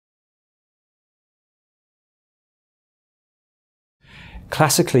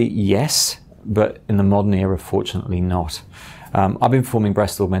Classically, yes, but in the modern era, fortunately not. I've been performing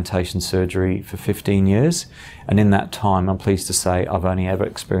breast augmentation surgery for 15 years, and in that time, I'm pleased to say I've only ever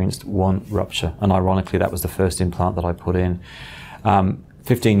experienced one rupture, and ironically, that was the first implant that I put in.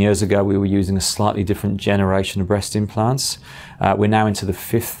 15 years ago, we were using a slightly different generation of breast implants. We're now into the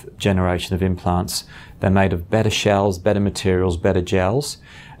 5th generation of implants. They're made of better shells, better materials, better gels,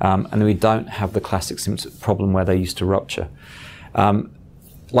 and we don't have the classic problem where they used to rupture.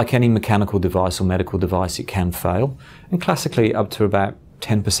 Like any mechanical device or medical device, it can fail, and classically up to about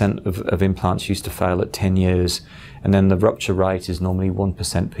 10% of implants used to fail at 10 years, and then the rupture rate is normally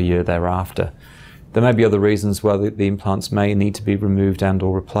 1% per year thereafter. There may be other reasons why the implants may need to be removed and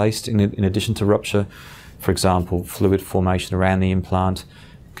or replaced in addition to rupture. For example, fluid formation around the implant,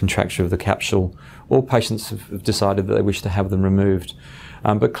 contracture of the capsule, or patients have decided that they wish to have them removed.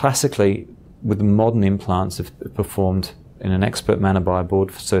 But classically, with the modern implants, if performed in an expert manner by a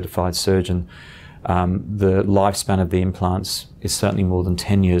board-certified surgeon, the lifespan of the implants is certainly more than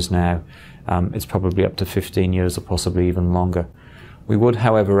 10 years now. It's probably up to 15 years or possibly even longer. We would,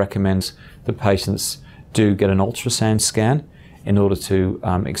 however, recommend that patients do get an ultrasound scan in order to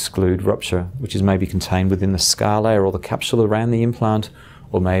exclude rupture, which is maybe contained within the scar layer or the capsule around the implant,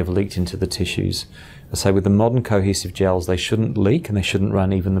 or may have leaked into the tissues. I say with the modern cohesive gels, they shouldn't leak and they shouldn't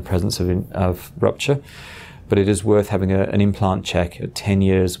run even the presence of rupture. But it is worth having an implant check at 10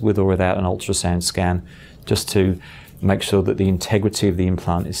 years with or without an ultrasound scan, just to make sure that the integrity of the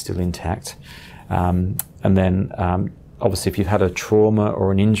implant is still intact. And then obviously if you've had a trauma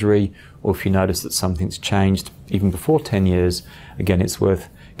or an injury, or if you notice that something's changed even before 10 years, again, it's worth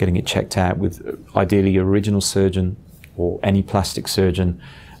getting it checked out with ideally your original surgeon or any plastic surgeon,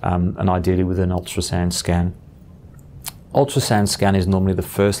 and ideally with an ultrasound scan. Ultrasound scan is normally the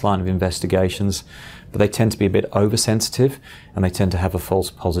first line of investigations, but they tend to be a bit oversensitive and they tend to have a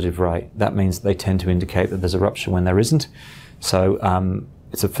false positive rate. That means they tend to indicate that there's a rupture when there isn't. So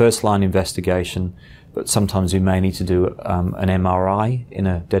it's a first line investigation, but sometimes we may need to do an MRI in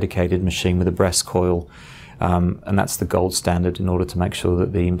a dedicated machine with a breast coil, and that's the gold standard in order to make sure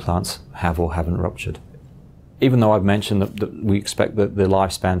that the implants have or haven't ruptured. Even though I've mentioned that we expect that the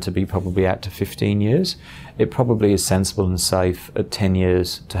lifespan to be probably out to 15 years, it probably is sensible and safe at 10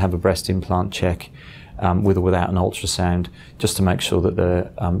 years to have a breast implant check with or without an ultrasound, just to make sure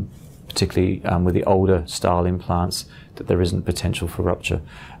that particularly with the older style implants, that there isn't potential for rupture.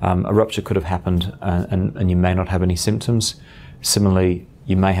 A rupture could have happened and you may not have any symptoms. Similarly,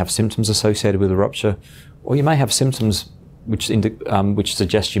 you may have symptoms associated with a rupture, or you may have symptoms which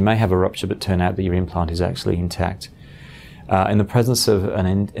suggest you may have a rupture but turn out that your implant is actually intact. In the presence of an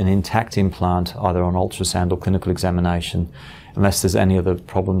intact implant, either on ultrasound or clinical examination, unless there's any other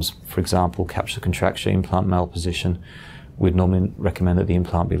problems, for example, capsule contracture, implant malposition, we'd normally recommend that the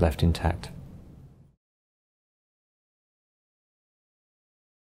implant be left intact.